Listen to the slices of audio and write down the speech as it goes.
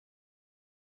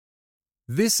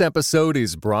This episode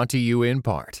is brought to you in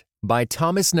part by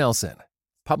Thomas Nelson,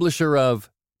 publisher of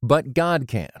But God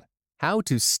Can: How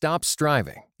to Stop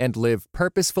Striving and Live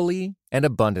Purposefully and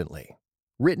Abundantly.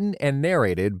 Written and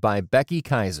narrated by Becky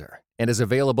Kaiser and is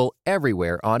available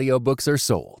everywhere audiobooks are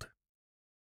sold.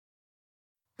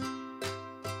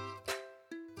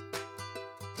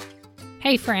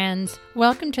 Hey friends,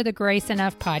 welcome to the Grace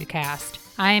Enough podcast.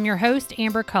 I am your host,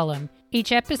 Amber Cullum.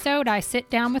 Each episode, I sit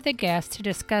down with a guest to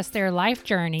discuss their life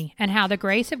journey and how the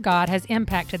grace of God has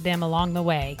impacted them along the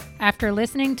way. After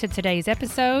listening to today's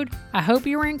episode, I hope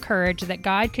you are encouraged that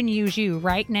God can use you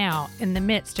right now in the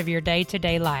midst of your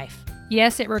day-to-day life.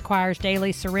 Yes, it requires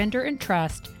daily surrender and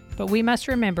trust, but we must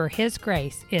remember His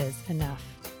grace is enough.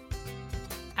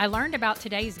 I learned about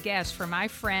today's guest from my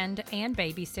friend and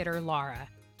babysitter, Laura.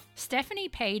 Stephanie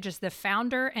Page is the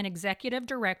founder and executive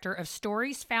director of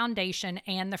Stories Foundation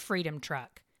and the Freedom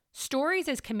Truck. Stories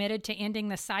is committed to ending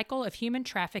the cycle of human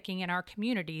trafficking in our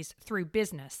communities through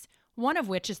business, one of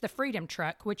which is the Freedom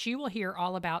Truck, which you will hear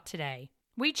all about today.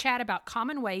 We chat about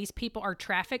common ways people are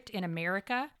trafficked in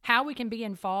America, how we can be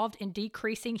involved in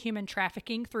decreasing human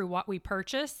trafficking through what we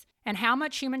purchase, and how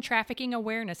much human trafficking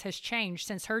awareness has changed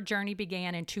since her journey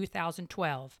began in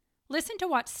 2012. Listen to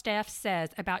what Steph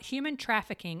says about human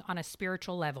trafficking on a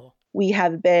spiritual level. We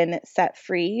have been set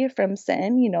free from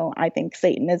sin. I think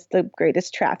Satan is the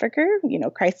greatest trafficker.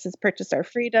 Christ has purchased our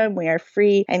freedom. We are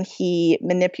free, and he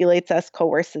manipulates us,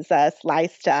 coerces us,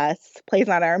 lies to us, plays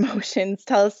on our emotions,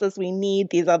 tells us we need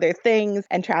these other things,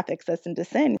 and traffics us into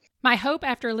sin. My hope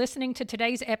after listening to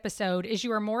today's episode is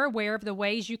you are more aware of the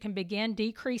ways you can begin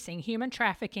decreasing human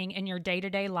trafficking in your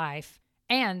day-to-day life,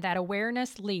 and that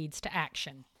awareness leads to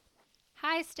action.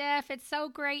 Hi, Steph. It's so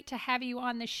great to have you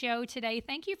on the show today.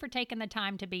 Thank you for taking the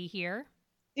time to be here.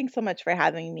 Thanks so much for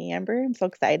having me, Amber. I'm so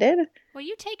excited. Will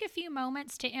you take a few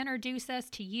moments to introduce us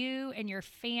to you and your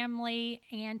family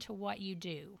and to what you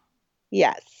do?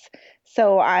 Yes.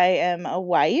 So I am a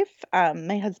wife.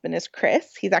 My husband is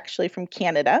Chris. He's actually from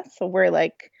Canada. So we're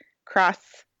like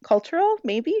cross-cultural,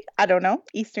 maybe. I don't know.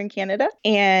 Eastern Canada.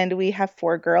 And we have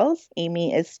 4 girls.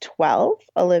 Amy is 12.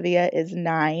 Olivia is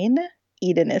 9.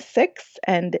 Eden is 6,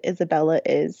 and Isabella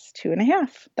is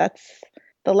 2.5. That's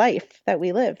the life that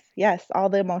we live. Yes, all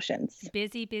the emotions.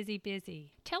 Busy, busy,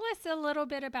 busy. Tell us a little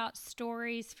bit about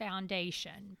Stories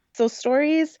Foundation. So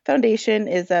Stories Foundation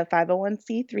is a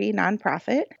 501c3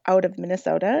 nonprofit out of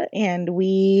Minnesota, and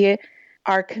we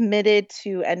are committed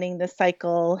to ending the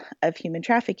cycle of human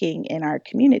trafficking in our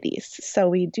communities. So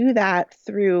we do that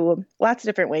through lots of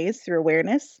different ways, through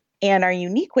awareness. And our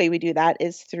unique way we do that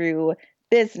is through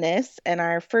business, and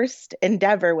our first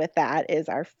endeavor with that is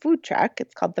our food truck.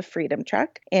 It's called the Freedom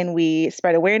Truck, and we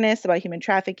spread awareness about human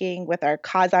trafficking with our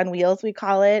Cause on Wheels, we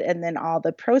call it, and then all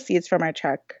the proceeds from our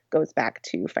truck goes back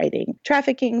to fighting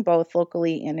trafficking, both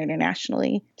locally and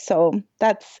internationally. So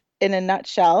that's in a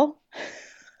nutshell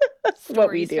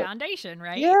what we do. Stories Foundation,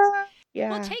 right?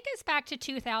 Yeah. Well, take us back to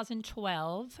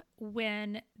 2012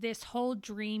 when this whole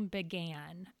dream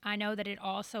began. I know that it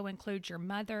also includes your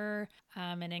mother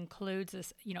and includes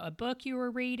this, a book you were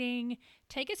reading.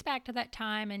 Take us back to that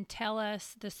time and tell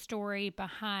us the story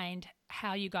behind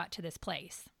how you got to this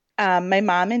place. My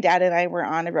mom and dad and I were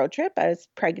on a road trip. I was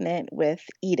pregnant with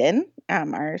Eden,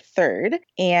 our third,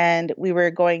 and we were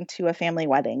going to a family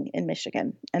wedding in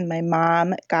Michigan. And my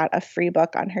mom got a free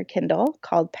book on her Kindle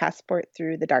called Passport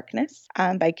Through the Darkness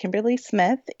by Kimberly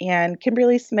Smith. And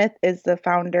Kimberly Smith is the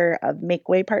founder of Make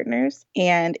Way Partners.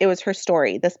 And it was her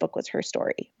story. This book was her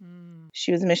story.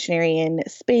 She was a missionary in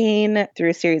Spain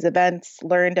through a series of events,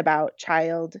 learned about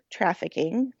child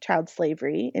trafficking, child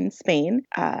slavery in Spain,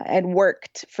 and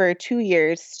worked for 2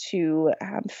 years to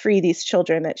free these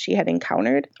children that she had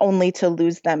encountered, only to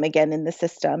lose them again in the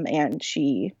system. And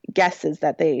she guesses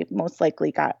that they most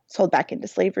likely got sold back into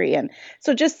slavery. And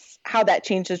so just how that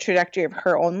changed the trajectory of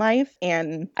her own life.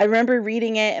 And I remember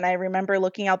reading it, and I remember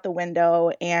looking out the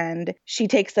window, and she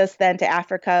takes us then to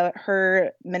Africa.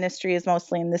 Her ministry is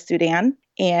mostly in the Sudan,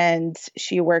 and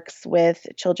she works with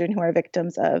children who are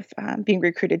victims of being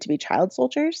recruited to be child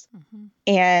soldiers. Mm-hmm.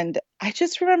 And I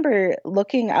just remember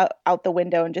looking out the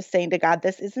window and just saying to God,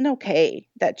 this isn't okay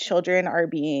that children are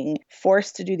being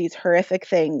forced to do these horrific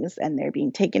things, and they're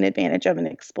being taken advantage of and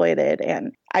exploited.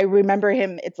 And I remember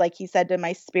him, it's like he said to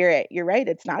my spirit, you're right,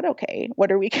 it's not okay.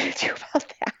 What are we going to do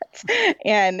about that?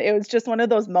 And it was just one of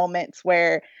those moments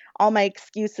where all my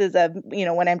excuses of,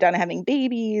 when I'm done having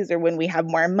babies, or when we have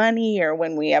more money, or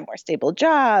when we have more stable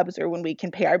jobs, or when we can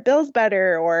pay our bills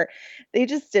better, or they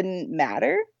just didn't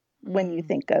matter. when you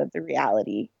think of the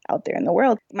reality out there in the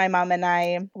world. My mom and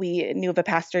I, we knew of a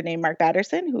pastor named Mark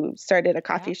Batterson who started a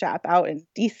coffee shop out in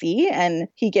DC, and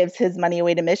he gives his money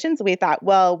away to missions. We thought,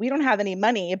 well, we don't have any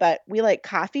money, but we like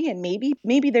coffee, and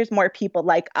maybe there's more people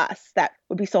like us that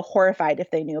would be so horrified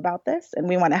if they knew about this, and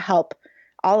we want to help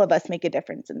all of us make a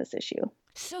difference in this issue.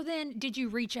 So then did you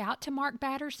reach out to Mark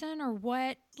Batterson or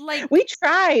what? Like we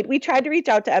tried to reach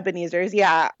out to Ebenezer's.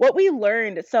 Yeah. What we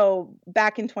learned, so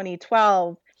back in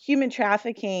 2012, human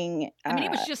trafficking. It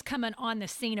was just coming on the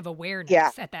scene of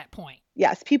awareness at that point.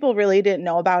 Yes, people really didn't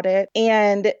know about it.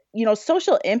 And,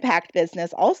 social impact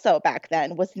business also back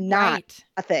then was not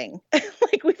a thing.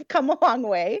 Like, we've come a long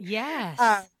way. Yes.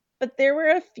 But there were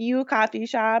a few coffee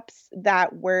shops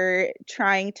that were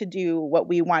trying to do what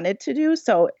we wanted to do.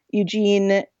 So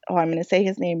Eugene, I'm going to say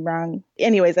his name wrong.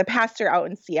 Anyways, a pastor out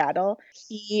in Seattle,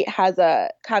 he has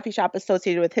a coffee shop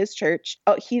associated with his church.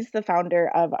 Oh, he's the founder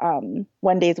of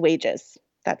One Day's Wages.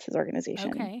 That's his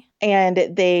organization. Okay.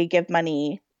 And they give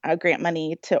money, grant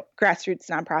money to grassroots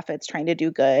nonprofits trying to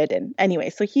do good. And anyway,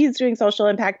 so he's doing social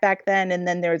impact back then. And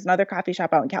then there was another coffee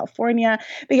shop out in California.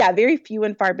 But yeah, very few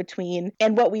and far between.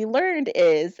 And what we learned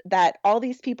is that all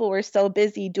these people were so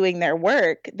busy doing their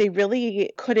work, they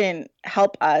really couldn't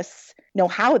help us know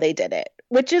how they did it,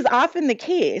 which is often the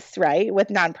case, right? With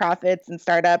nonprofits and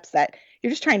startups, that you're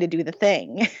just trying to do the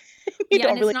thing. Yeah,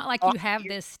 and it's not like you have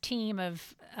this team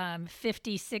of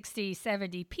 50, 60,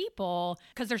 70 people,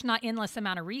 because there's not endless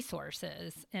amount of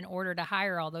resources in order to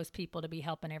hire all those people to be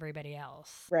helping everybody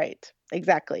else. Right,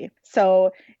 exactly.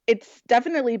 So it's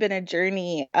definitely been a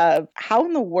journey of how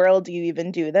in the world do you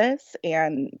even do this?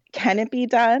 And can it be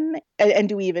done? And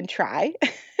do we even try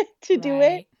to do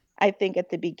it? I think at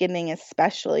the beginning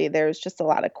especially, there's just a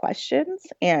lot of questions,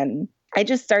 and I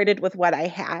just started with what I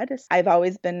had. I've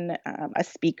always been a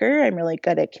speaker. I'm really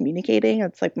good at communicating.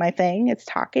 It's like my thing. It's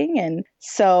talking. And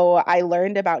so I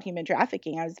learned about human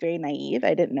trafficking. I was very naive.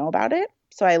 I didn't know about it.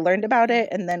 So I learned about it,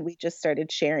 and then we just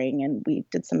started sharing, and we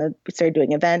started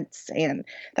doing events, and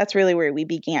that's really where we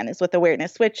began, is with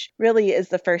awareness, which really is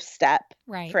the first step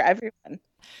for everyone.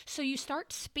 So you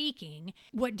start speaking.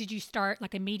 What did you start,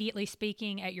 like immediately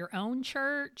speaking at your own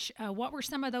church? What were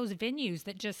some of those venues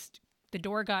that just the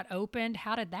door got opened?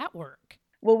 How did that work?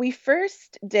 Well, we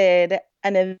first did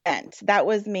an event. That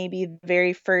was maybe the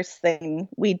very first thing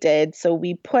we did. So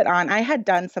we put on, I had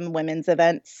done some women's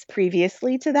events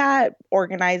previously to that,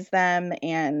 organized them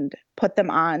and put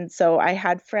them on. So I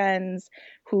had friends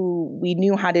who we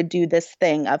knew how to do this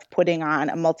thing of putting on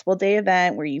a multiple day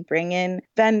event where you bring in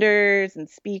vendors and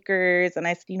speakers. And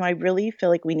I said, I really feel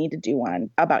like we need to do one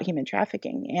about human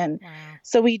trafficking. And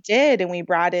so we did, and we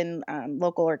brought in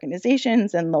local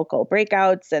organizations and local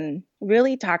breakouts and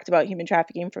really talked about human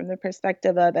trafficking from the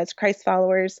perspective of, as Christ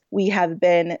followers, we have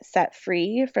been set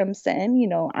free from sin.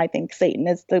 I think Satan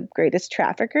is the greatest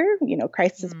trafficker.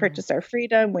 Christ has purchased our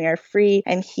freedom. We are free,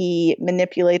 and he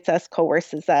manipulates us,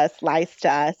 coerces us, lies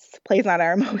to us, plays on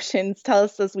our emotions,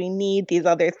 tells us we need these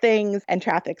other things, and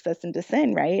traffics us into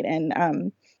sin, right?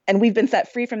 And we've been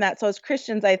set free from that. So as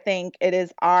Christians, I think it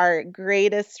is our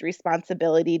greatest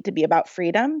responsibility to be about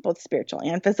freedom, both spiritual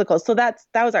and physical. So that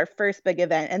was our first big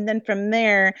event. And then from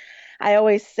there, I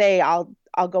always say I'll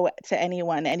go to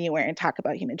anyone, anywhere, and talk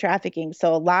about human trafficking.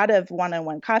 So a lot of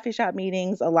one-on-one coffee shop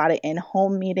meetings, a lot of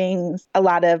in-home meetings, a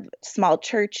lot of some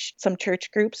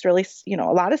church groups, really, a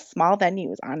lot of small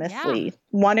venues, honestly. Yeah.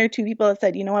 One or two people have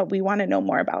said, you know what, we want to know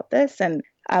more about this, and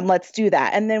let's do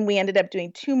that. And then we ended up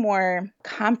doing 2 more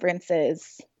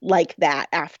conferences like that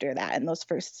after that in those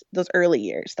early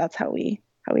years. That's how we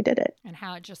did it. And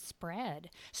how it just spread.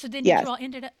 So then did you all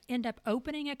end up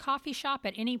opening a coffee shop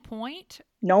at any point?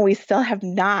 No, we still have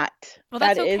not. Well,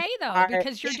 that's okay though,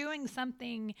 because you're doing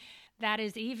something that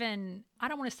is even, I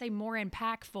don't want to say more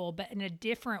impactful, but in a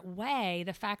different way.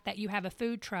 The fact that you have a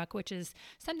food truck, which is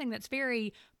something that's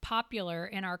very popular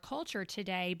in our culture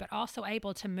today, but also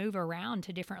able to move around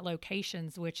to different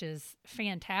locations, which is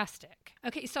fantastic.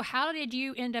 Okay, so how did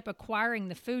you end up acquiring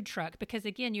the food truck? Because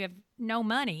again, you have no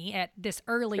money at this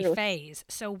early phase.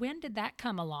 So when did that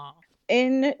come along?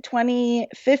 In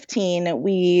 2015,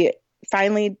 we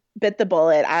finally bit the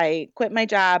bullet. I quit my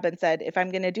job and said, if I'm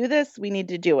going to do this, we need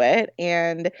to do it.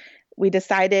 And we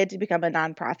decided to become a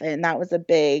nonprofit. And that was a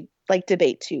big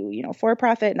debate too,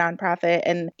 for-profit, nonprofit.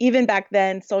 And even back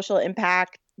then, social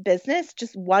impact business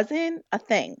just wasn't a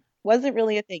thing. Wasn't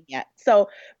really a thing yet. So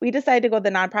we decided to go the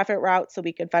nonprofit route so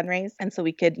we could fundraise and so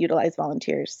we could utilize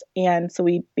volunteers. And so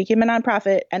we became a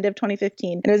nonprofit end of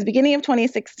 2015. And it was beginning of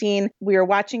 2016. We were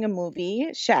watching a movie,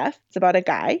 Chef. It's about a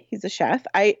guy. He's a chef.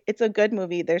 It's a good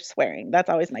movie. There's swearing.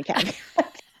 That's always my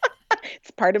caveat.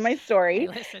 It's part of my Hey, story.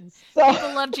 listen, So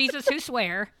people love Jesus who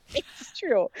swear. it's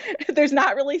true. There's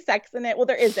not really sex in it. Well,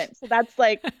 there isn't. So that's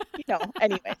like,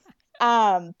 anyways.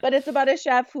 But it's about a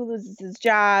chef who loses his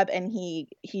job and he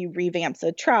revamps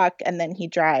a truck and then he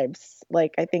drives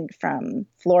like I think from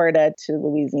Florida to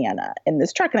Louisiana in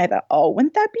this truck. And I thought, oh,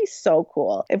 wouldn't that be so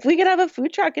cool if we could have a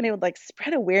food truck and it would like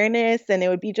spread awareness and it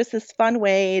would be just this fun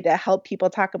way to help people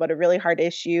talk about a really hard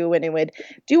issue and it would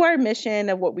do our mission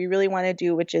of what we really want to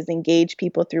do, which is engage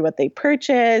people through what they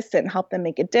purchase and help them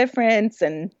make a difference.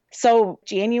 And so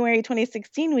January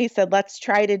 2016, we said, let's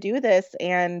try to do this.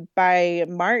 And by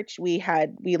March, we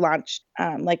launched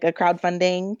like a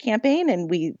crowdfunding campaign and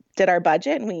we did our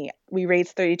budget and we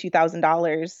raised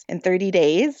 $32,000 in 30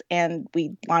 days and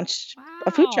we launched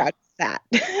a food truck. That.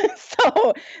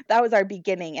 So that was our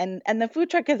beginning. And the food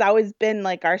truck has always been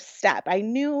like our step. I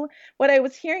knew what I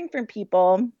was hearing from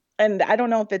people. And I don't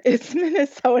know if it's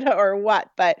Minnesota or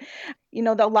what, but a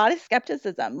lot of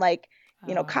skepticism, like,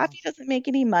 coffee doesn't make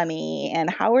any money and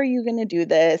how are you going to do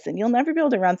this? And you'll never be able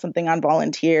to run something on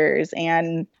volunteers.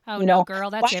 And, no,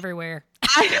 girl, that's everywhere.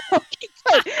 I know.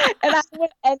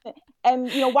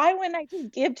 Why wouldn't I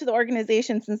just give to the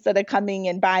organizations instead of coming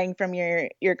and buying from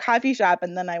your coffee shop?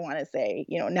 And then I want to say,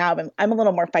 now I'm a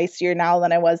little more feistier now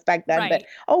than I was back then. Right.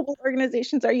 But what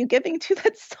organizations are you giving to?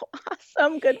 That's so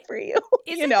awesome. Good for you.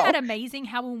 Isn't that amazing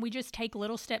how when we just take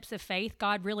little steps of faith,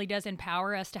 God really does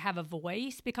empower us to have a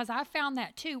voice? Because I found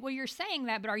that too. Well, you're saying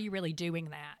that, but are you really doing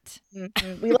that?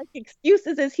 Mm-hmm. We like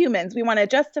excuses as humans. We want to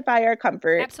justify our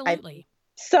comfort. Absolutely.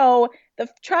 So the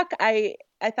truck, I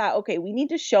thought, okay, we need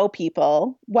to show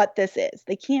people what this is.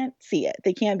 They can't see it.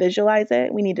 They can't visualize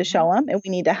it. We need to show them and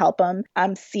we need to help them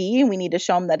see. And we need to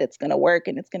show them that it's going to work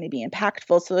and it's going to be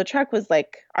impactful. So the truck was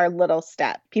like our little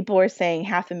step. People were saying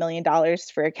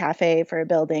 $500,000 for a cafe, for a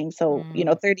building. So,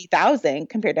 30,000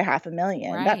 compared to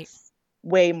 $500,000. Right. That's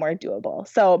way more doable.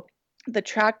 So the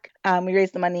truck, we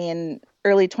raised the money in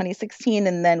early 2016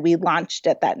 and then we launched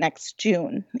it that next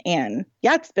June. And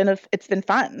yeah, it's been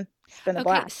fun. It's been a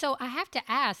blast. So I have to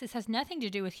ask, this has nothing to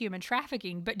do with human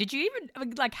trafficking, but did you even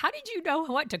how did you know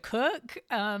what to cook?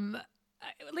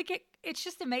 It's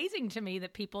just amazing to me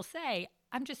that people say,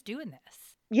 I'm just doing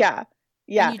this. Yeah.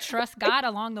 And you trust God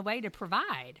along the way to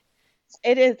provide.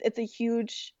 It is.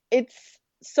 It's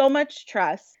so much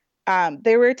trust.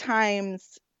 There were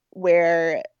times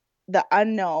where the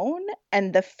unknown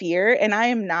and the fear, and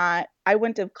I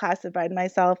wouldn't have classified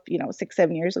myself,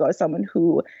 6-7 years ago as someone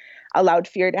who allowed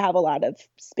fear to have a lot of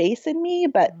space in me,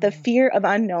 but the fear of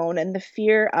unknown and the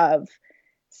fear of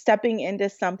stepping into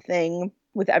something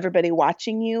with everybody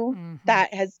watching you,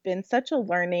 that has been such a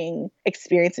learning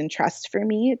experience and trust for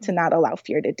me to not allow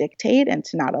fear to dictate and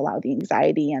to not allow the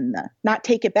anxiety and not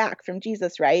take it back from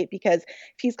Jesus, right? Because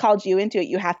if he's called you into it,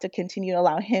 you have to continue to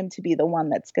allow him to be the one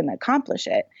that's going to accomplish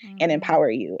it and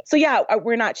empower you. So yeah,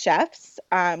 we're not chefs.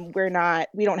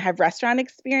 We don't have restaurant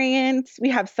experience. We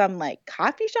have some like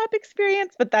coffee shop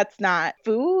experience, but that's not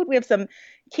food. We have some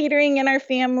catering in our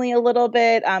family a little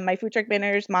bit. My food truck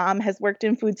manager's mom has worked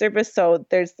in food service, so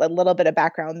there's a little bit of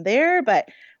background there, but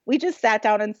we just sat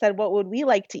down and said, what would we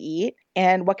like to eat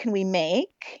and what can we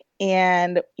make?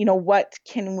 And,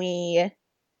 the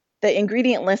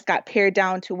ingredient list got pared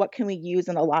down to what can we use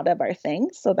in a lot of our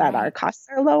things so that our costs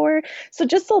are lower. So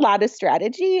just a lot of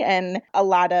strategy and a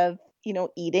lot of,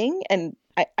 eating. And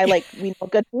I like, we know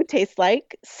what good food tastes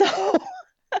like. So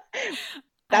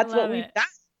that's what we've done.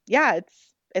 Yeah,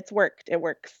 it's worked. It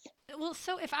works. Well,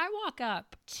 so if I walk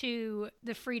up to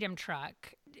the Freedom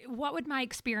Truck, what would my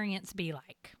experience be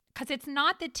like? Because it's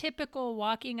not the typical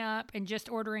walking up and just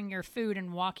ordering your food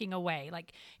and walking away.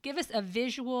 Like, give us a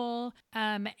visual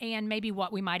and maybe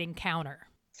what we might encounter.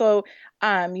 So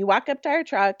you walk up to our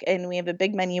truck and we have a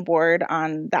big menu board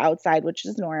on the outside, which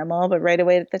is normal, but right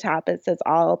away at the top, it says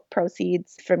all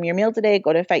proceeds from your meal today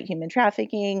go to fight human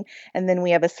trafficking. And then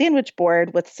we have a sandwich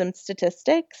board with some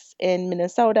statistics in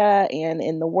Minnesota and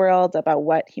in the world about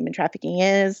what human trafficking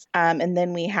is. And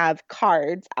then we have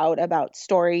cards out about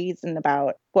stories and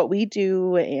about what we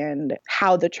do and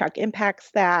how the truck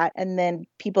impacts that. And then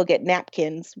people get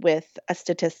napkins with a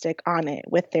statistic on it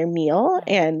with their meal.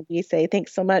 And we say,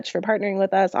 thanks so much for partnering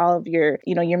with us. All of your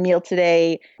meal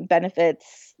today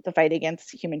benefits the fight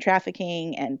against human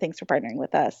trafficking. And thanks for partnering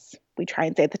with us. We try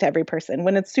and say that to every person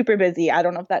when it's super busy. I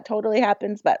don't know if that totally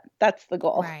happens, but that's the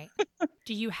goal. Right.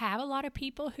 Do you have a lot of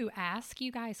people who ask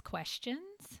you guys questions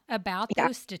about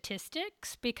those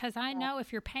statistics? Because I know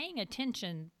if you're paying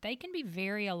attention, they can be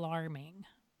very alarming.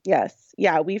 Yes.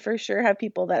 Yeah, we for sure have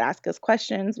people that ask us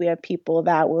questions. We have people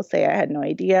that will say, I had no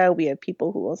idea. We have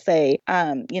people who will say,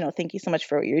 thank you so much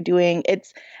for what you're doing.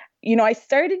 I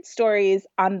started stories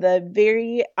on the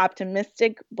very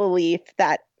optimistic belief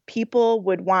that people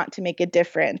would want to make a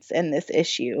difference in this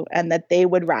issue and that they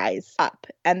would rise up.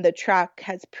 And the truck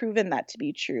has proven that to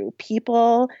be true.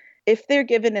 People, if they're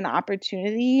given an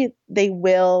opportunity, they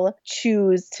will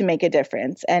choose to make a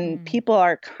difference. And people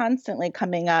are constantly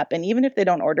coming up. And even if they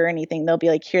don't order anything, they'll be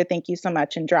like, here, thank you so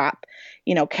much, and drop,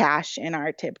 cash in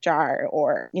our tip jar,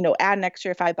 or, add an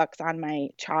extra $5 on my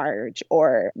charge,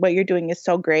 or what you're doing is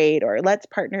so great, or let's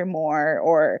partner more,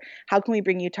 or how can we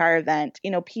bring you to our event?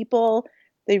 People,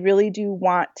 they really do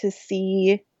want to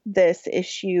see this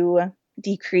issue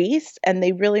decrease, and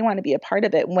they really want to be a part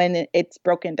of it when it's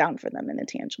broken down for them in a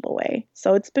tangible way.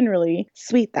 So it's been really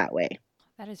sweet that way.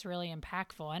 That is really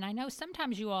impactful. And I know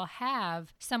sometimes you all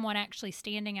have someone actually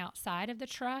standing outside of the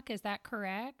truck. Is that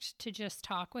correct? To just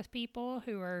talk with people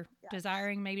who are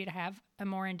desiring maybe to have a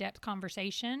more in-depth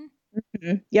conversation?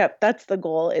 Mm-hmm. Yep, that's the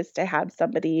goal, is to have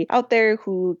somebody out there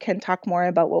who can talk more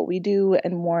about what we do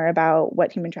and more about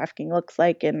what human trafficking looks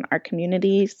like in our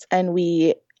communities. And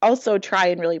we also try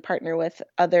and really partner with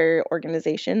other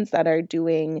organizations that are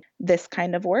doing this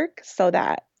kind of work, so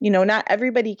that, not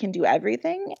everybody can do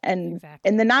everything. And Exactly.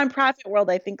 in the nonprofit world,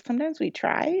 I think sometimes we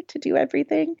try to do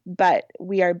everything, but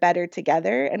we are better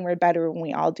together, and we're better when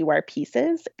we all do our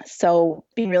pieces. So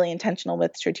being really intentional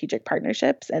with strategic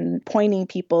partnerships and pointing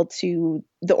people to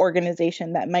the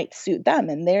organization that might suit them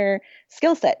and their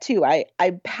skill set too. I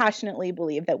passionately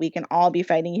believe that we can all be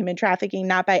fighting human trafficking,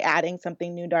 not by adding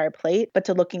something new to our plate, but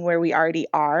to looking where we already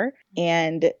are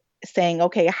and saying,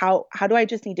 okay, how do I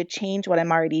just need to change what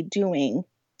I'm already doing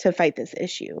to fight this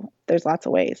issue? There's lots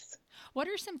of ways. What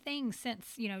are some things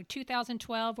since,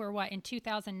 2012, we're in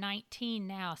 2019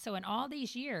 now. So in all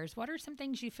these years, what are some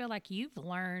things you feel like you've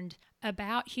learned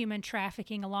about human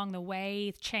trafficking along the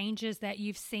way, changes that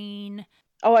you've seen?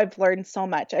 Oh, I've learned so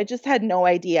much. I just had no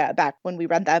idea back when we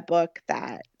read that book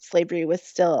that slavery was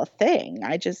still a thing.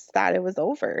 I just thought it was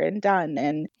over and done.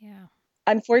 And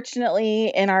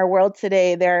unfortunately, in our world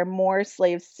today, there are more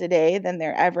slaves today than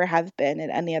there ever have been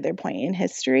at any other point in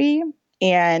history.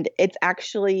 And it's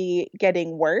actually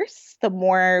getting worse. The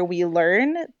more we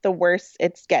learn, the worse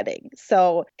it's getting.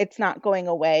 So it's not going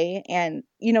away. And,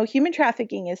 human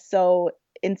trafficking is so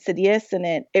insidious, and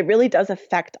it really does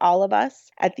affect all of us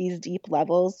at these deep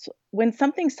levels. When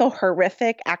something so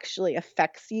horrific actually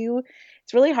affects you,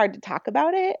 it's really hard to talk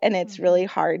about it. And it's really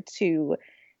hard to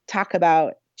talk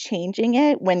about changing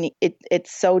it when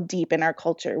it's so deep in our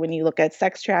culture. When you look at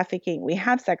sex trafficking, we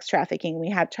have sex trafficking, we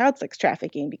have child sex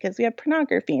trafficking because we have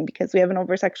pornography, and because we have an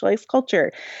over-sexualized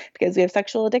culture, because we have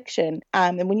sexual addiction.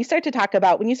 And when you start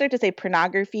to say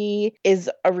pornography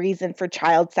is a reason for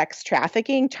child sex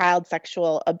trafficking, child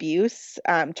sexual abuse,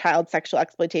 child sexual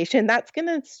exploitation, that's going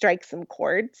to strike some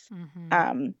chords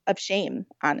of shame,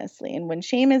 honestly. And when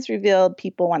shame is revealed,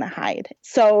 people want to hide.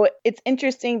 So it's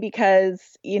interesting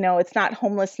because, it's not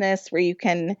homelessness where you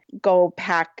can go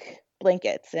pack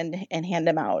blankets and hand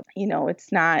them out.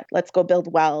 It's not, let's go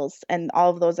build wells. And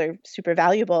all of those are super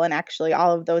valuable. And actually,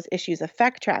 all of those issues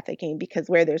affect trafficking, because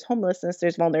where there's homelessness,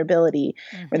 there's vulnerability.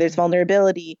 Where there's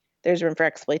vulnerability, there's room for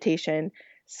exploitation.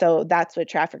 So that's what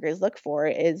traffickers look for,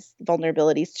 is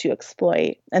vulnerabilities to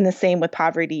exploit. And the same with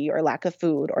poverty, or lack of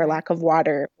food, or lack of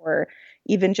water, or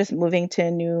even just moving to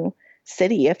a new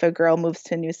city. If a girl moves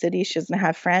to a new city, she doesn't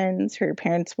have friends, her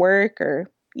parents work,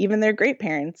 or even their great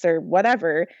parents, or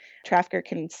whatever. Trafficker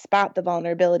can spot the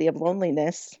vulnerability of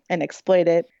loneliness and exploit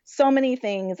it. So many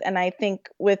things. And I think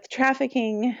with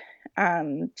trafficking,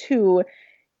 too,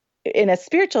 in a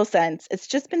spiritual sense, it's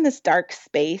just been this dark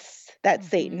space that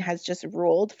Satan has just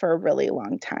ruled for a really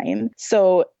long time.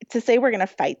 So to say we're going to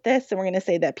fight this, and we're going to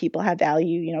say that people have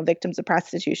value, victims of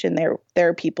prostitution,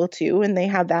 they're people too, and they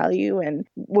have value. And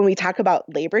when we talk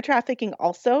about labor trafficking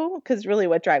also, because really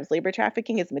what drives labor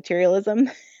trafficking is materialism.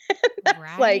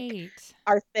 That's like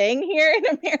our thing here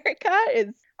in America,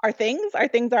 is our things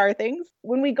are our things.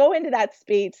 When we go into that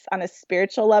space on a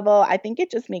spiritual level, I think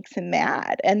it just makes him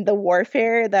mad. And the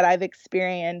warfare that I've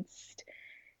experienced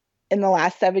in the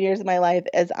last 7 years of my life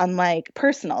is unlike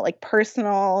personal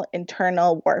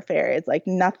internal warfare. It's like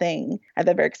nothing I've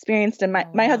ever experienced. And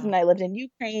my husband and I lived in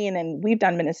Ukraine, and we've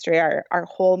done ministry our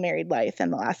whole married life.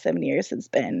 And the last 7 years has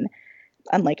been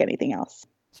unlike anything else.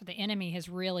 So the enemy has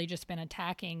really just been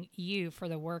attacking you for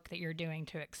the work that you're doing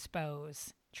to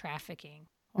expose trafficking.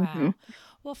 Wow.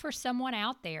 Well, for someone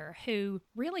out there who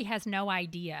really has no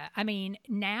idea, I mean,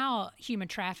 now human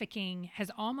trafficking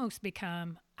has almost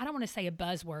become, I don't want to say a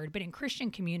buzzword, but in Christian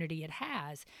community it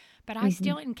has. But I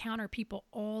still encounter people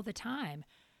all the time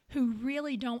who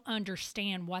really don't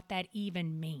understand what that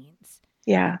even means.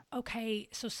 Yeah. Okay,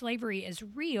 so slavery is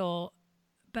real,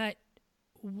 but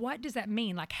what does that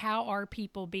mean? Like, how are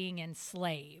people being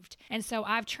enslaved? And so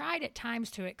I've tried at times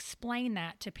to explain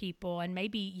that to people, and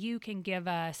maybe you can give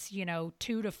us, 2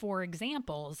 to 4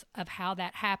 examples of how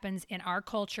that happens in our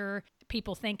culture.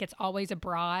 People think it's always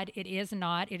abroad. It is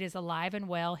not. It is alive and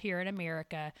well here in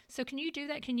America. So can you do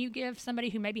that? Can you give somebody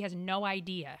who maybe has no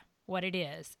idea what it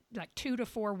is, like 2 to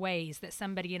 4 ways that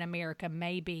somebody in America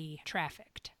may be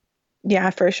trafficked?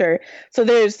 Yeah, for sure. So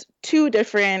there's two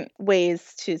different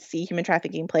ways to see human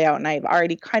trafficking play out, and I've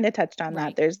already kind of touched on that.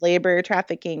 Right. There's labor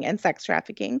trafficking and sex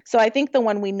trafficking. So I think the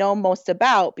one we know most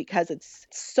about, because it's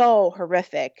so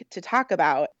horrific to talk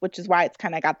about, which is why it's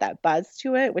kind of got that buzz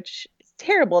to it, which is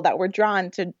terrible that we're drawn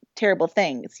to terrible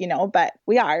things, but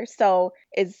we are. So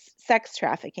is sex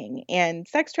trafficking. And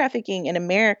sex trafficking in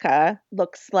America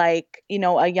looks like,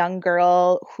 a young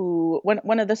girl who,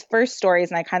 one of the first stories,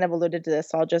 and I kind of alluded to this,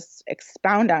 so I'll just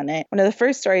expound on it. One of the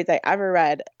first stories I ever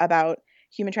read about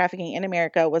human trafficking in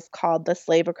America was called The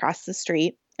Slave Across the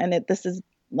Street. And this is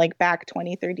like back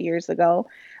 20, 30 years ago.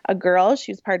 A girl,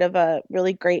 she was part of a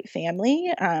really great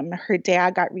family. Her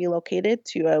dad got relocated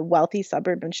to a wealthy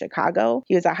suburb in Chicago.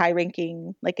 He was a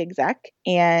high-ranking exec,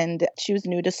 and she was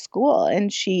new to school,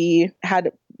 and she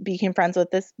became friends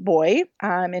with this boy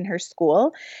in her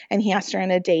school, and he asked her on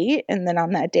a date, and then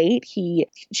on that date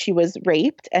she was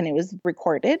raped, and it was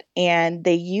recorded, and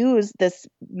they used this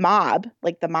mob,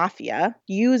 like the mafia,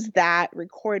 used that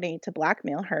recording to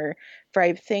blackmail her for,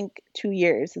 I think, 2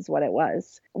 years is what it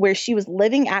was, where she was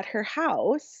living at her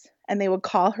house, and they would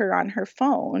call her on her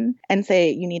phone and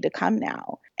say, you need to come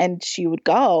now. And she would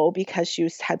go because she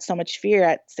had so much fear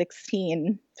at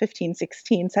 16, 15,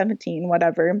 16, 17,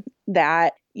 whatever,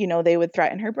 that, they would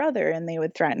threaten her brother, and they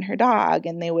would threaten her dog,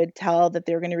 and they would tell that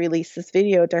they were going to release this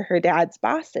video to her dad's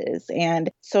bosses. And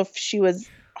so she was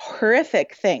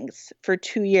horrific things for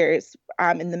 2 years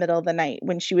in the middle of the night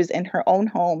when she was in her own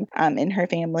home, in her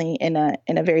family, in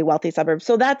a very wealthy suburb.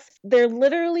 So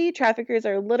traffickers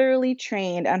are literally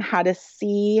trained on how to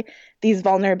see these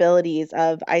vulnerabilities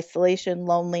of isolation,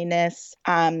 loneliness,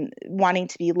 wanting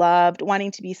to be loved,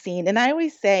 wanting to be seen. And I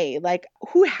always say,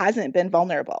 who hasn't been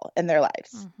vulnerable in their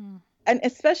lives? Mm-hmm. And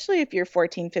especially if you're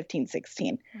 14, 15,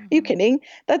 16. Mm-hmm. Are you kidding?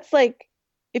 That's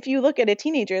if you look at a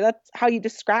teenager, that's how you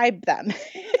describe them.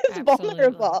 It's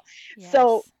vulnerable. Yes.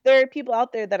 So there are people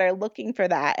out there that are looking for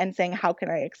that and saying, how can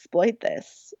I exploit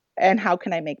this? And how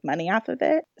can I make money off of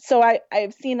it? So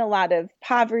I've seen a lot of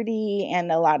poverty and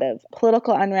a lot of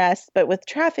political unrest, but with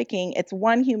trafficking, it's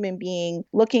one human being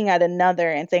looking at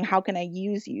another and saying, how can I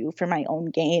use you for my own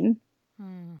gain?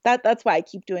 That's why I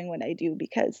keep doing what I do,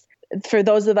 because for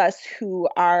those of us who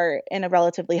are in a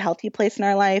relatively healthy place in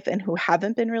our life and who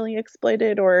haven't been really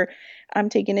exploited or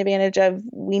taken advantage of,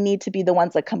 we need to be the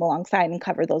ones that come alongside and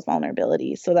cover those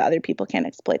vulnerabilities so that other people can't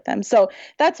exploit them. So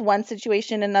that's one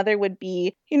situation. Another would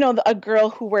be, a girl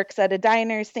who works at a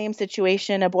diner, same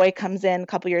situation. A boy comes in a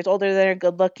couple years older, they're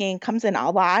good looking, comes in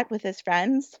a lot with his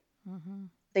friends. Mm-hmm.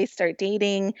 They start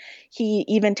dating. He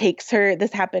even takes her,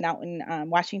 this happened out in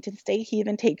Washington State, he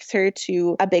even takes her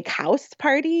to a big house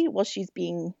party while she's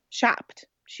being shopped.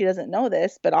 She doesn't know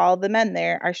this, but all the men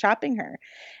there are shopping her.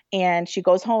 And she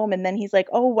goes home, and then he's like,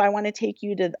 oh, I want to take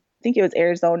you to, I think it was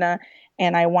Arizona,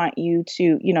 and I want you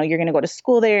to, you're going to go to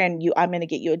school there, and I'm going to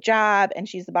get you a job. And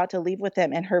she's about to leave with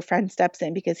him, and her friend steps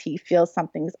in because he feels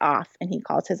something's off, and he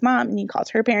calls his mom and he calls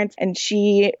her parents, and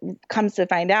she comes to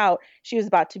find out she was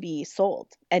about to be sold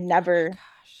and never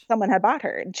someone had bought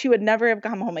her, and she would never have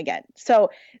come home again.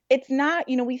 So it's not,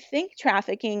 we think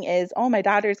trafficking is, oh, my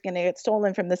daughter's going to get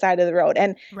stolen from the side of the road.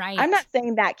 And right. I'm not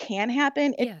saying that can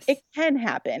happen. It can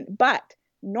happen, but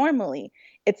normally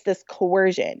it's this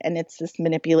coercion, and it's this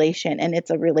manipulation, and it's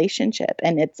a relationship,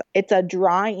 and it's a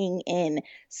drawing in.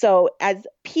 So as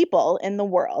people in the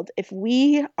world, if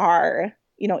we are,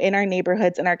 in our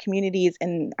neighborhoods, in our communities,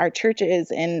 in our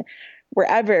churches, in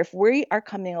wherever, if we are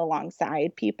coming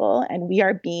alongside people and we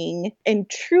are being in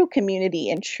true community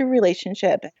and true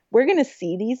relationship, we're going to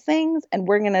see these things, and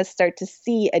we're going to start to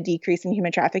see a decrease in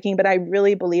human trafficking. But I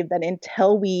really believe that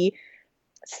until we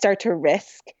start to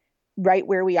risk right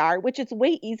where we are, which is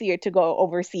way easier to go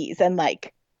overseas and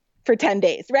for 10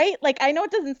 days, right? I know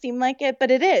it doesn't seem like it,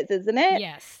 but it is, isn't it?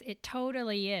 Yes, it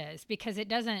totally is, because it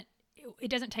doesn't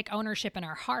take ownership in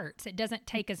our hearts. It doesn't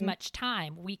take as much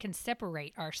time. We can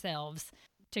separate ourselves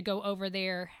to go over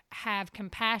there, have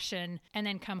compassion, and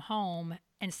then come home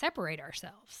and separate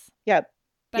ourselves. Yep.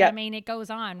 But I mean, it goes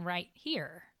on right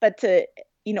here. But to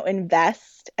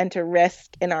invest and to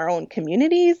risk in our own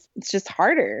communities, it's just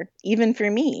harder, even for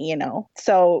me.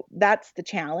 So that's the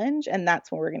challenge. And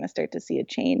that's when we're going to start to see a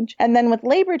change. And then with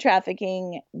labor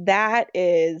trafficking, that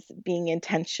is being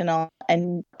intentional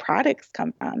and products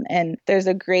come from. And there's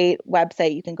a great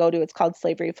website you can go to. It's called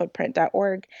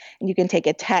slaveryfootprint.org. And you can take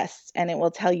a test and it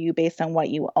will tell you based on what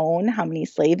you own, how many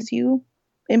slaves you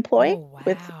employ. Oh,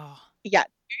 wow. Yeah,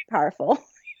 very powerful.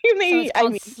 So it's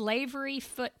called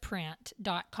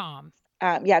slaveryfootprint.com.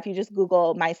 If you just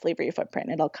Google My Slavery Footprint,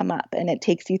 it'll come up and it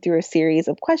takes you through a series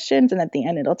of questions. And at the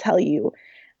end, it'll tell you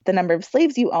the number of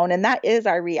slaves you own. And that is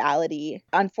our reality,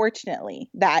 unfortunately,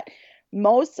 that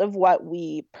most of what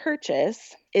we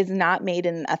purchase is not made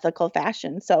in an ethical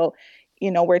fashion. So,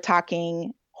 we're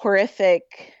talking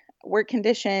horrific work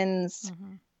conditions,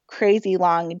 crazy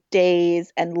long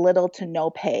days, and little to no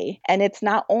pay. And it's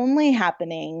not only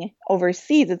happening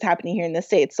overseas, it's happening here in the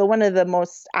States. So one of the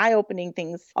most eye-opening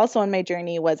things also on my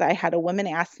journey was I had a woman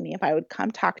ask me if I would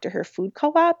come talk to her food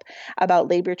co-op about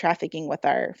labor trafficking with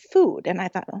our food. And I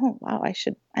thought, oh, wow, I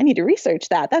need to research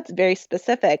that. That's very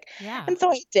specific. Yeah. And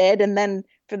so I did. And then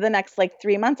for the next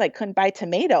 3 months, I couldn't buy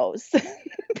tomatoes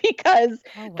because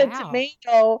the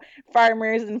tomato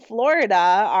farmers in Florida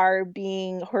are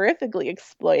being horrifically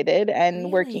exploited and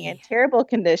working in terrible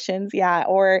conditions. Yeah.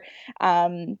 Or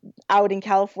out in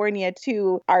California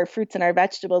too, our fruits and our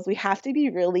vegetables, we have to be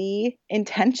really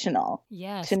intentional.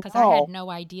 Yes, because I had no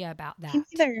idea about that. Me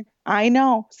neither. I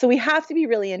know. So we have to be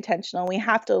really intentional. We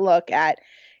have to look at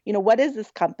what is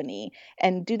this company?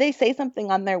 And do they say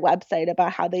something on their website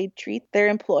about how they treat their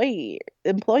employees?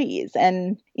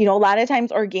 And, a lot of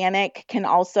times organic can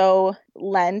also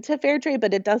lend to fair trade,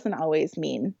 but it doesn't always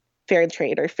mean fair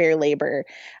trade or fair labor.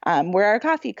 Where our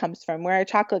coffee comes from, where our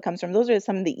chocolate comes from, those are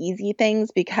some of the easy things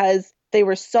because they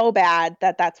were so bad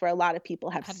that that's where a lot of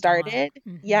people have started.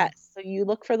 Yes. So you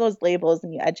look for those labels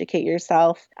and you educate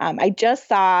yourself. I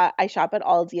shop at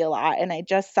Aldi a lot, and I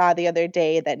just saw the other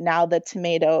day that now the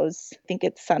tomatoes, I think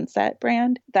it's Sunset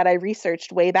brand, that I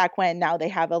researched way back when, now they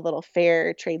have a little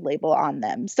fair trade label on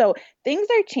them. So things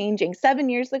are changing. 7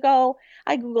 years ago,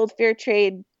 I Googled fair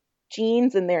trade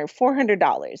jeans and they're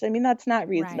 $400. I mean, that's not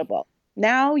reasonable. Right.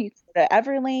 Now you can go to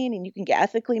Everlane and you can get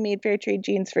ethically made fair trade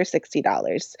jeans for $60.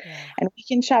 Yeah. And we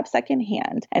can shop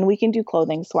secondhand and we can do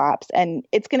clothing swaps. And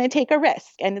it's going to take a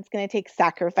risk and it's going to take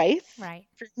sacrifice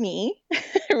for me,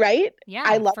 right? Yeah,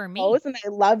 I love for me. clothes and I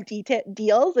love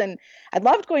deals. And I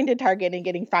loved going to Target and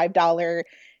getting $5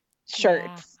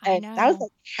 shirts. Yeah, and I was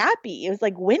happy. It was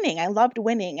like winning. I loved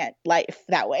winning at life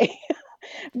that way.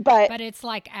 But it's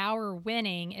like our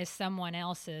winning is someone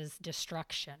else's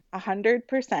destruction.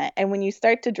 100%. And when you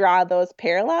start to draw those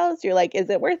parallels, you're like, is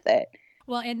it worth it?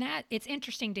 Well, and that it's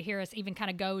interesting to hear us even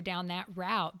kind of go down that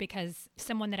route because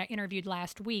someone that I interviewed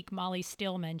last week, Molly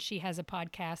Stillman, she has a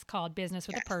podcast called Business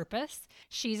with a Purpose.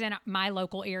 She's in my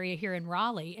local area here in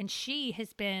Raleigh, and she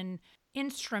has been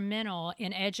instrumental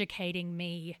in educating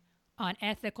me on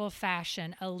ethical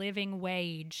fashion, a living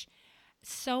wage,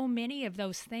 so many of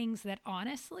those things that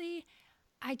honestly,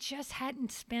 I just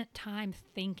hadn't spent time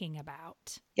thinking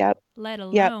about. Yep. Let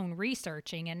alone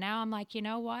researching. And now I'm like, you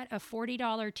know what? A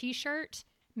 $40 t-shirt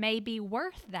may be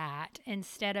worth that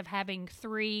instead of having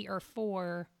 3 or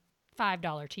 4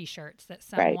 $5 t-shirts that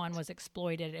someone was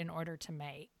exploited in order to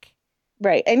make.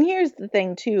 Right. And here's the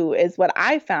thing too, is what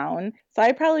I found. So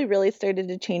I probably really started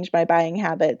to change my buying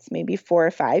habits maybe 4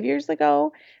 or 5 years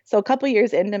ago. So a couple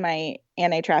years into my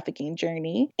anti-trafficking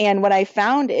journey. And what I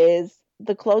found is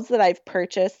the clothes that I've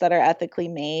purchased that are ethically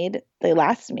made, they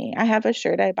last me. I have a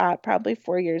shirt I bought probably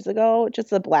 4 years ago,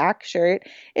 just a black shirt.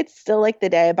 It's still like the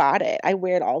day I bought it. I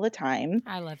wear it all the time.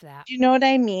 I love that. Do you know what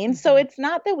I mean? Mm-hmm. So it's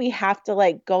not that we have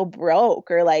to go broke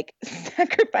or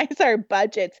sacrifice our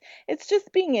budgets. It's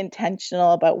just being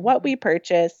intentional about what we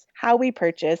purchase, how we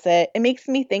purchase it. It makes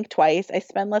me think twice. I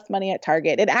spend less money at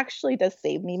Target. It actually does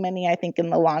save me money, I think,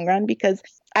 in the long run, because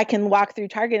I can walk through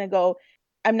Target and go,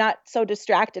 I'm not so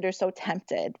distracted or so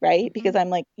tempted, right? Mm-hmm. Because I'm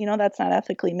like, that's not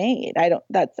ethically made. I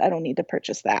don't need to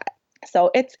purchase that. So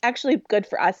it's actually good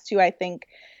for us too. I think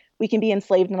we can be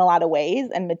enslaved in a lot of ways,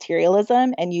 and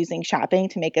materialism and using shopping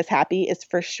to make us happy is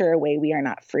for sure a way we are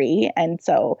not free. And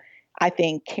so I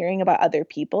think caring about other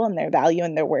people and their value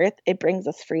and their worth, it brings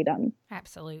us freedom.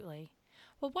 Absolutely.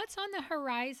 Well, what's on the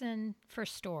horizon for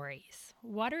Stories?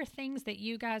 What are things that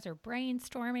you guys are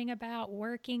brainstorming about,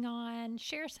 working on?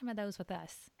 Share some of those with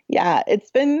us. Yeah, it's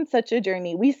been such a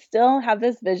journey. We still have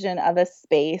this vision of a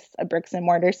space, a bricks and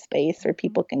mortar space where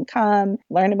people can come,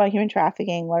 learn about human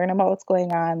trafficking, learn about what's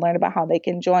going on, learn about how they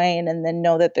can join, and then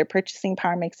know that their purchasing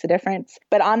power makes a difference.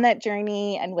 But on that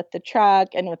journey and with the truck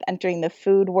and with entering the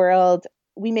food world,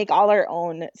 we make all our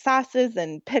own sauces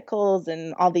and pickles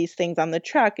and all these things on the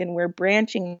truck, and we're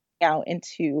branching out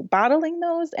into bottling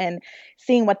those and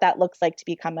seeing what that looks like to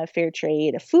become a fair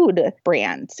trade food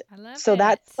brand. I love So it.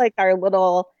 that's like our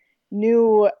little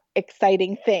new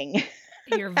exciting thing.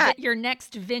 Your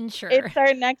next venture. It's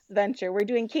our next venture. We're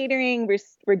doing catering.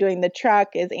 We're doing the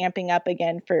truck is amping up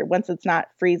again for once it's not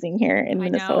freezing here in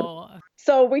Minnesota. I know.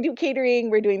 So we do catering,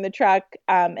 we're doing the truck,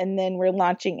 and then we're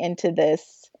launching into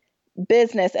this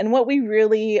business. And what we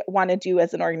really want to do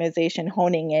as an organization,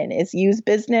 honing in, is use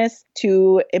business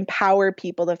to empower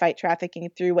people to fight trafficking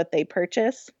through what they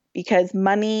purchase. Because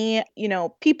money,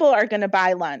 people are going to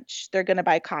buy lunch, they're going to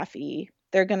buy coffee,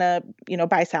 they're going to,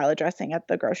 buy salad dressing at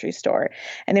the grocery store.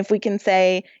 And if we can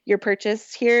say your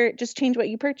purchase here, just change what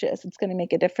you purchase, it's going to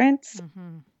make a difference.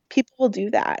 Mm-hmm. People will do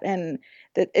that. And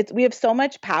we have so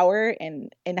much power in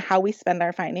how we spend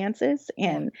our finances,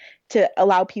 and to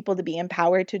allow people to be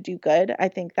empowered to do good. I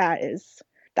think that's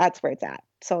where it's at.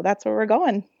 So that's where we're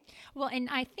going. Well, and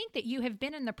I think that you have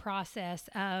been in the process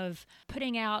of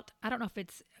putting out, I don't know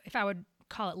if I would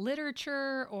call it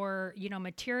literature or,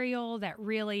 material that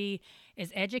really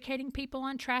is educating people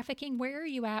on trafficking. Where are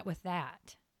you at with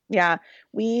that? Yeah,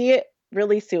 we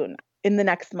really soon, in the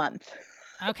next month.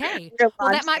 Okay. Well,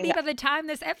 that might be by the time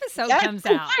this episode comes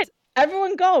out.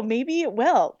 Everyone go. Maybe it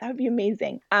will. That would be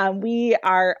amazing. We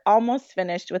are almost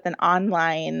finished with an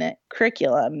online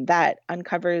curriculum that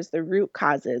uncovers the root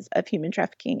causes of human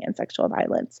trafficking and sexual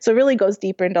violence. So it really goes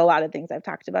deeper into a lot of things I've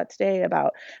talked about today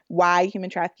about why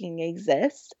human trafficking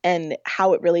exists and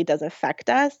how it really does affect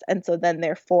us. And so then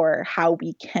therefore how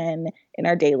we can in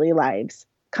our daily lives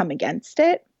come against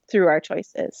it through our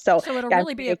choices. So it'll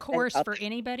really be a course for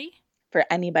anybody? For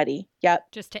anybody.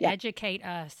 Yep. Just to educate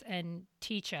us and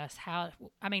teach us how,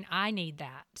 I need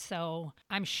that. So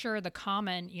I'm sure the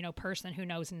common, person who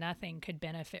knows nothing could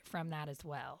benefit from that as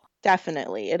well.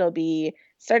 Definitely. It'll be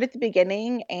start at the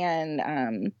beginning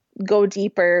and go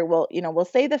deeper. We'll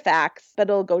say the facts, but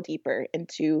it'll go deeper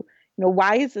into,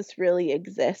 why does this really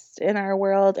exist in our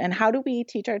world, and how do we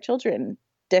teach our children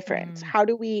different? How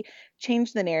do we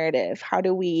change the narrative? How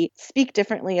do we speak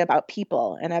differently about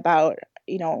people and about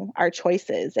our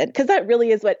choices? And because that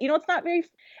really is what,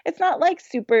 it's not like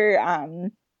super,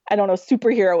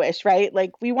 superhero-ish, right?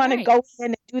 Like we want to go in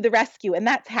and do the rescue, and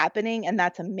that's happening, and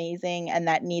that's amazing, and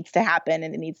that needs to happen,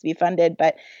 and it needs to be funded.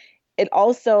 But it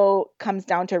also comes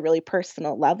down to a really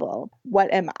personal level. What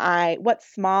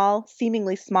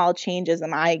seemingly small changes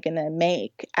am I going to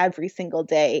make every single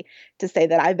day to say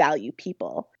that I value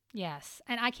people? Yes.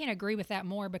 And I can't agree with that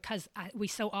more, because we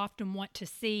so often want to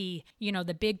see,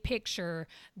 the big picture,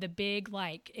 the big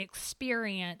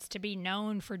experience, to be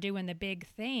known for doing the big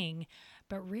thing.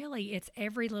 But really, it's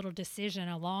every little decision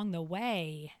along the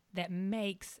way that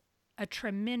makes a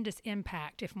tremendous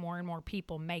impact if more and more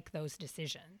people make those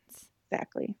decisions.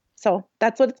 Exactly. So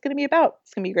that's what it's going to be about.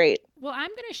 It's going to be great. Well, I'm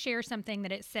going to share something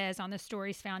that it says on the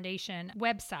Stories Foundation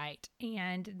website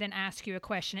and then ask you a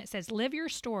question. It says, live your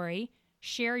story.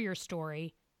 Share your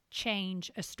story, change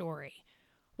a story.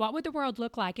 What would the world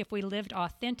look like if we lived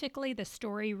authentically the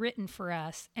story written for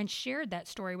us and shared that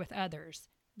story with others?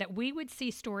 That we would see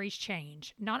stories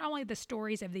change, not only the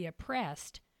stories of the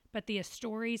oppressed, but the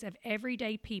stories of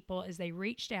everyday people as they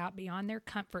reached out beyond their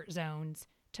comfort zones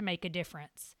to make a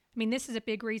difference. This is a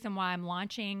big reason why I'm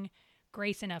launching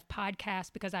Grace Enough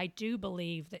podcast, because I do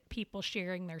believe that people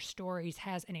sharing their stories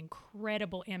has an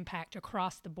incredible impact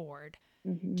across the board.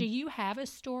 Mm-hmm. Do you have a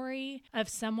story of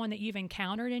someone that you've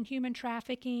encountered in human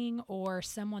trafficking, or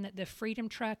someone that the Freedom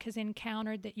Truck has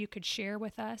encountered that you could share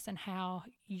with us, and how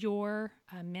your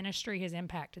ministry has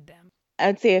impacted them?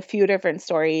 I'd say a few different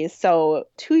stories. So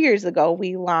 2 years ago,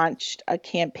 we launched a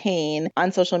campaign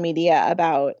on social media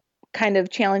about kind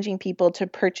of challenging people to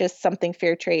purchase something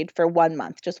fair trade for 1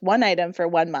 month, just one item for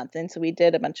 1 month. And so we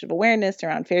did a bunch of awareness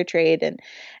around fair trade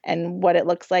and what it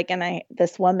looks like. And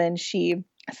this woman, she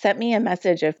sent me a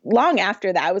message long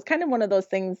after that. It was kind of one of those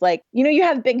things like, you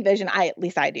have big vision. At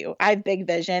least I do. I have big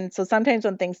vision. So sometimes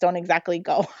when things don't exactly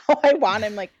go how I want,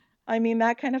 I'm like,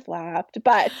 that kind of flopped,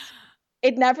 but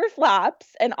it never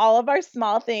flops, and all of our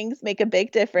small things make a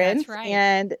big difference. That's right.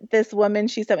 And this woman,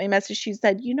 she sent me a message. She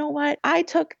said, you know what? I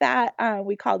took that,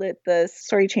 we called it the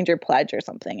Story Changer Pledge or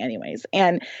something anyways.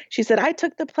 And she said, I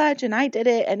took the pledge and I did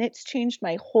it, and it's changed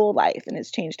my whole life, and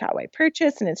it's changed how I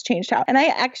purchase, and it's changed how, and I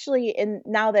actually, and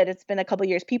now that it's been a couple of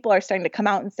years, people are starting to come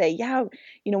out and say, yeah,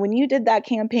 when you did that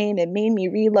campaign, it made me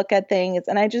relook at things.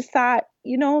 And I just thought,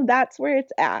 that's where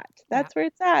it's at. That's where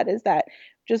it's at, is that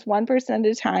just 1% at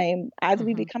a time. As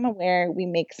we become aware, we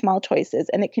make small choices,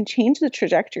 and it can change the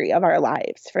trajectory of our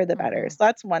lives for the better. So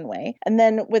that's one way. And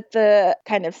then with the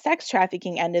kind of sex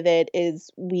trafficking end of it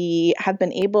is we have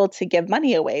been able to give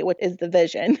money away, which is the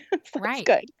vision. So that's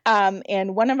good.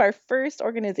 And one of our first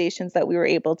organizations that we were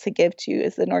able to give to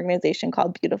is an organization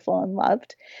called Beautiful and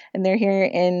Loved. And they're here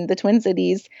in the Twin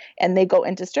Cities, and they go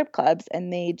into strip clubs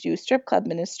and they do strip club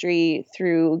ministry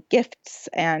through gifts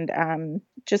and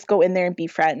just go in there and be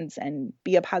friends and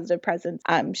be a positive presence.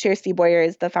 Cher Boyer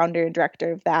is the founder and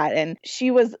director of that. And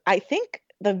she was, I think,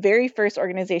 the very first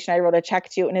organization I wrote a check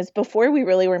to, and it's before we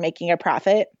really were making a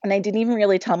profit. And I didn't even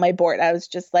really tell my board. I was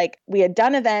just like, we had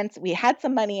done events, we had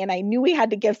some money, and I knew we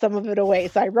had to give some of it away.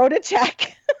 So I wrote a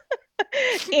check.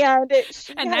 And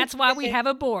that's why we have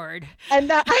a board. And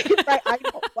that I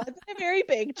know, it wasn't a very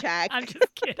big check. I'm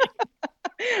just kidding.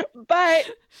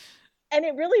 And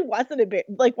it really wasn't a big,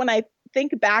 like when I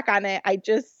think back on it,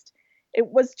 it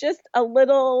was just a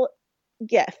little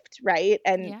gift, right?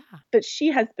 But she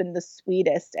has been the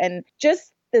sweetest, and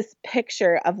just this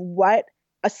picture of what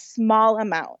a small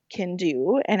amount can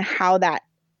do and how that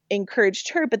encouraged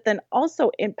her, but then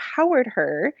also empowered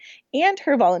her and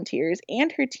her volunteers and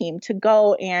her team to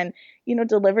go and,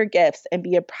 deliver gifts and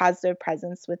be a positive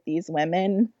presence with these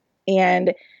women.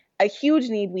 And a huge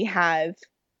need we have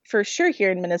for sure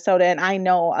here in Minnesota, and I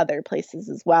know other places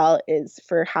as well, is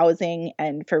for housing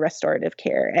and for restorative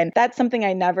care. And that's something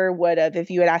I never would have, if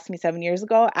you had asked me 7 years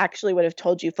ago, actually would have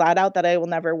told you flat out that I will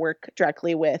never work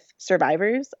directly with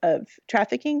survivors of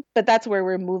trafficking. But that's where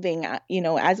we're moving at.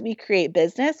 As we create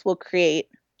business, we'll create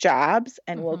jobs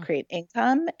and we'll create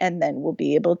income, and then we'll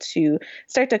be able to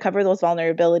start to cover those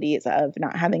vulnerabilities of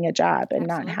not having a job and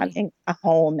not having a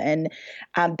home. And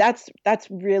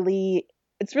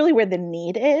it's really where the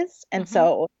need is. And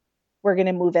so we're going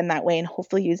to move in that way and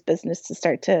hopefully use business to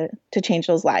start to change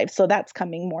those lives. So that's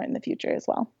coming more in the future as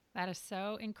well. That is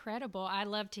so incredible. I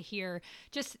love to hear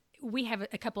we have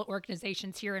a couple of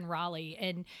organizations here in Raleigh,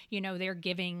 and, they're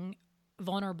giving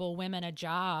vulnerable women a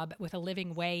job with a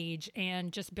living wage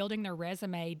and just building their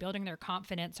resume, building their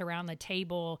confidence around the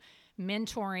table,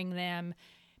 mentoring them.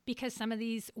 Because some of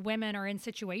these women are in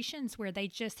situations where they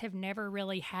just have never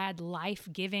really had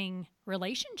life-giving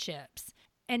relationships.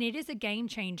 And it is a game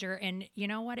changer. And you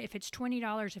know what? If it's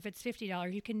 $20, if it's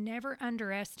 $50, you can never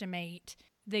underestimate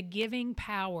the giving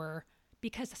power,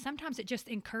 because sometimes it just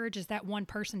encourages that one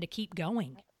person to keep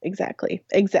going. Exactly.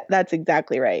 That's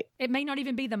exactly right. It may not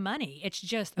even be the money. It's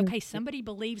just, okay, somebody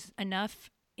believes enough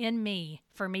in me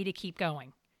for me to keep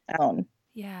going.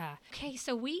 Yeah. Okay,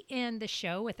 so we end the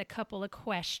show with a couple of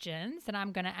questions that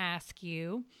I'm going to ask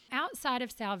you. Outside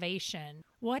of salvation,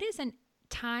 what is a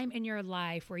time in your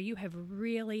life where you have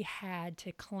really had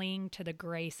to cling to the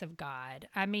grace of God?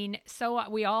 I mean, so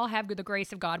we all have the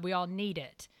grace of God. We all need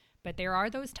it. But there are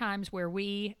those times where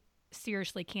we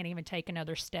seriously can't even take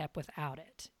another step without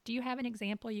it. Do you have an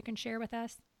example you can share with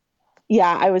us?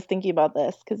 Yeah, I was thinking about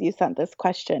this because you sent this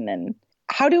question, and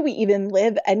how do we even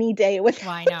live any day with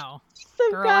I know.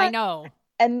 Girl, I know.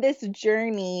 And this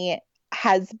journey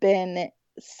has been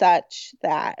such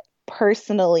that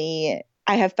personally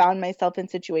I have found myself in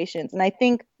situations, and I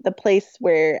think the place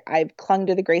where I've clung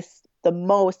to the grace the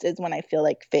most is when I feel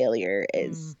like failure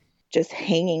is just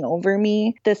hanging over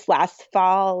me. This last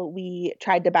fall, we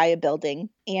tried to buy a building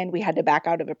and we had to back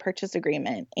out of a purchase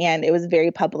agreement, and it was very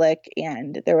public,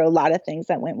 and there were a lot of things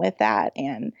that went with that.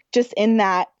 And just in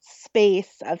that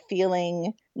space of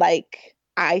feeling like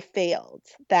I failed,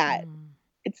 that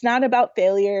it's not about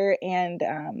failure,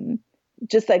 and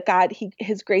just that God,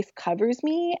 his grace covers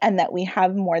me, and that we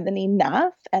have more than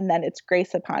enough, and that it's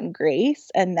grace upon grace,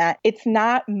 and that it's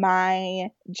not my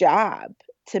job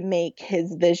to make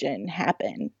his vision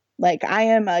happen. Like, I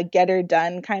am a get her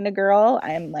done kind of girl.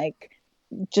 I am like,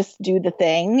 just do the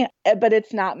thing, but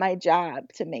it's not my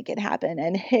job to make it happen.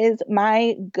 And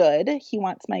my good, he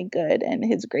wants my good, and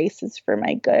his grace is for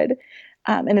my good.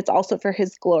 And it's also for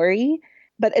his glory,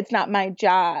 but it's not my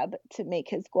job to make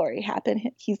his glory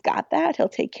happen. He's got that. He'll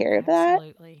take care of that.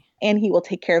 Absolutely. And he will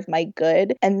take care of my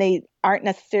good. And they aren't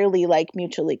necessarily like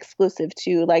mutually exclusive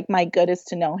to, like, my good is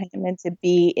to know him and to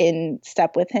be in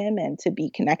step with him and to be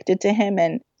connected to him.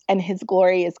 And his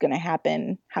glory is going to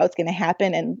happen how it's going to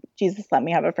happen. And Jesus, let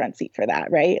me have a front seat for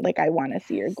that, right? Like, I want to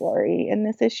see your glory in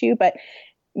this issue. But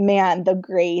man, the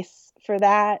grace for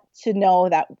that, to know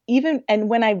that even, and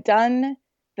when I've done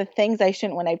the things I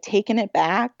shouldn't, when I've taken it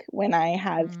back, when I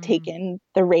have taken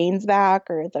the reins back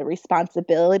or the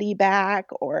responsibility back,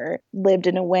 or lived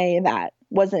in a way that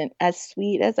wasn't as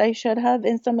sweet as I should have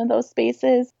in some of those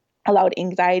spaces, allowed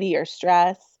anxiety or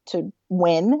stress to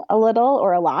win a little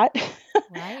or a lot.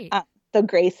 Right. The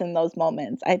grace in those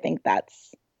moments. I think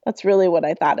that's really what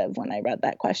I thought of when I read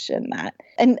that question, that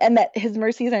and that his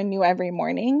mercies are new every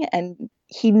morning, and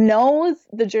he knows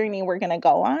the journey we're going to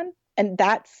go on, and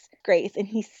that's grace, and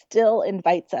he still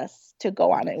invites us to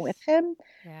go on it with him.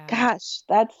 Yeah. Gosh,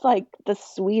 that's like the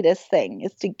sweetest thing,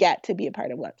 is to get to be a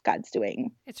part of what God's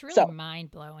doing. It's really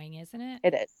mind-blowing, isn't it?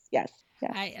 It is. Yes.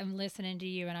 I am listening to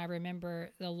you, and I remember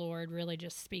the Lord really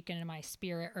just speaking in my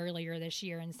spirit earlier this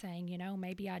year and saying,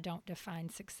 maybe I don't define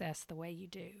success the way you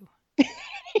do.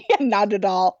 Not at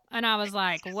all. And I was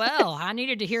like, well, I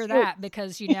needed to hear that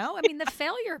because, the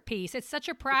failure piece, it's such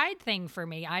a pride thing for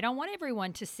me. I don't want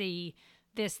everyone to see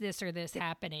this, or this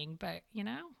happening. But,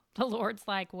 the Lord's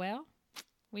like, well,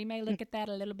 we may look at that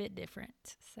a little bit different.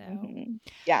 So,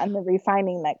 yeah, and the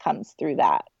refining that comes through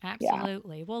that.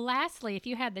 Absolutely. Yeah. Well, lastly, if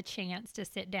you had the chance to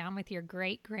sit down with your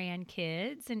great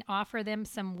grandkids and offer them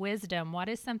some wisdom, what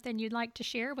is something you'd like to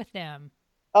share with them?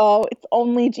 Oh, it's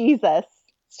only Jesus.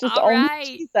 It's just all only right.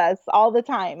 Jesus all the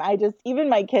time. Even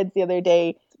my kids the other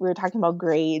day, we were talking about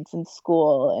grades in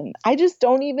school, and I just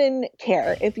don't even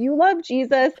care. If you love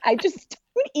Jesus, I just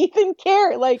don't even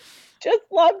care. Like, just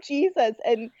love Jesus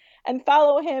and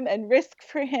follow him and risk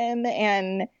for him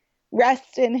and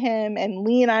rest in him and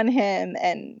lean on him.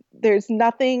 And there's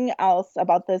nothing else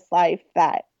about this life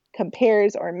that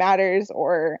compares or matters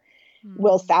or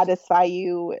will satisfy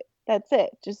you. That's it.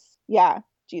 Just,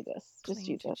 Jesus. Just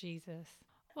Jesus.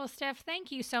 Well, Steph,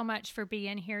 thank you so much for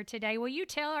being here today. Will you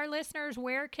tell our listeners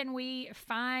where can we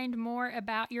find more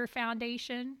about your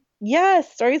foundation?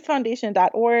 Yes,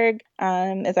 storiesfoundation.org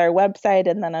is our website.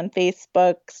 And then on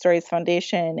Facebook, Stories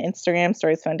Foundation, Instagram,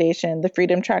 Stories Foundation. The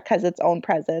Freedom Truck has its own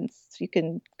presence. You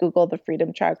can Google the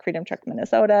Freedom Truck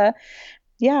Minnesota.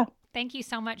 Yeah. Thank you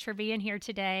so much for being here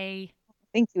today.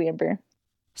 Thank you, Amber.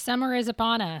 Summer is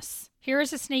upon us. Here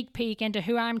is a sneak peek into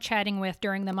who I'm chatting with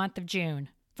during the month of June.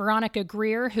 Veronica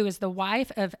Greer, who is the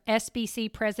wife of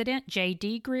SBC President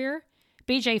J.D. Greer.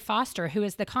 BJ Foster, who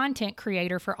is the content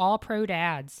creator for All Pro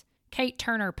Dads. Kate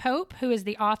Turner Pope, who is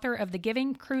the author of The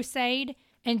Giving Crusade.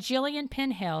 And Jillian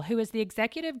Penhale, who is the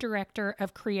executive director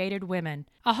of Created Women.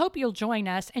 I hope you'll join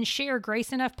us and share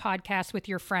Grace Enough podcast with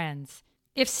your friends.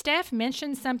 If Steph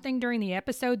mentioned something during the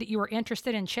episode that you are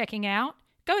interested in checking out,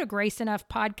 go to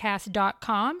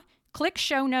graceenoughpodcast.com, click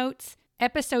show notes,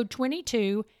 episode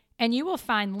 22, and you will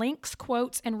find links,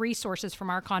 quotes, and resources from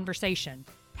our conversation.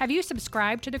 Have you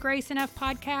subscribed to the Grace Enough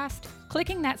podcast?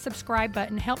 Clicking that subscribe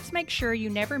button helps make sure you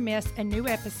never miss a new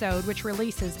episode, which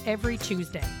releases every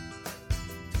Tuesday.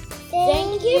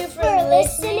 Thank you for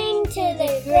listening to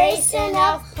the Grace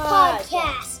Enough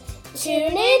podcast.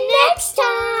 Tune in next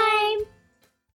time.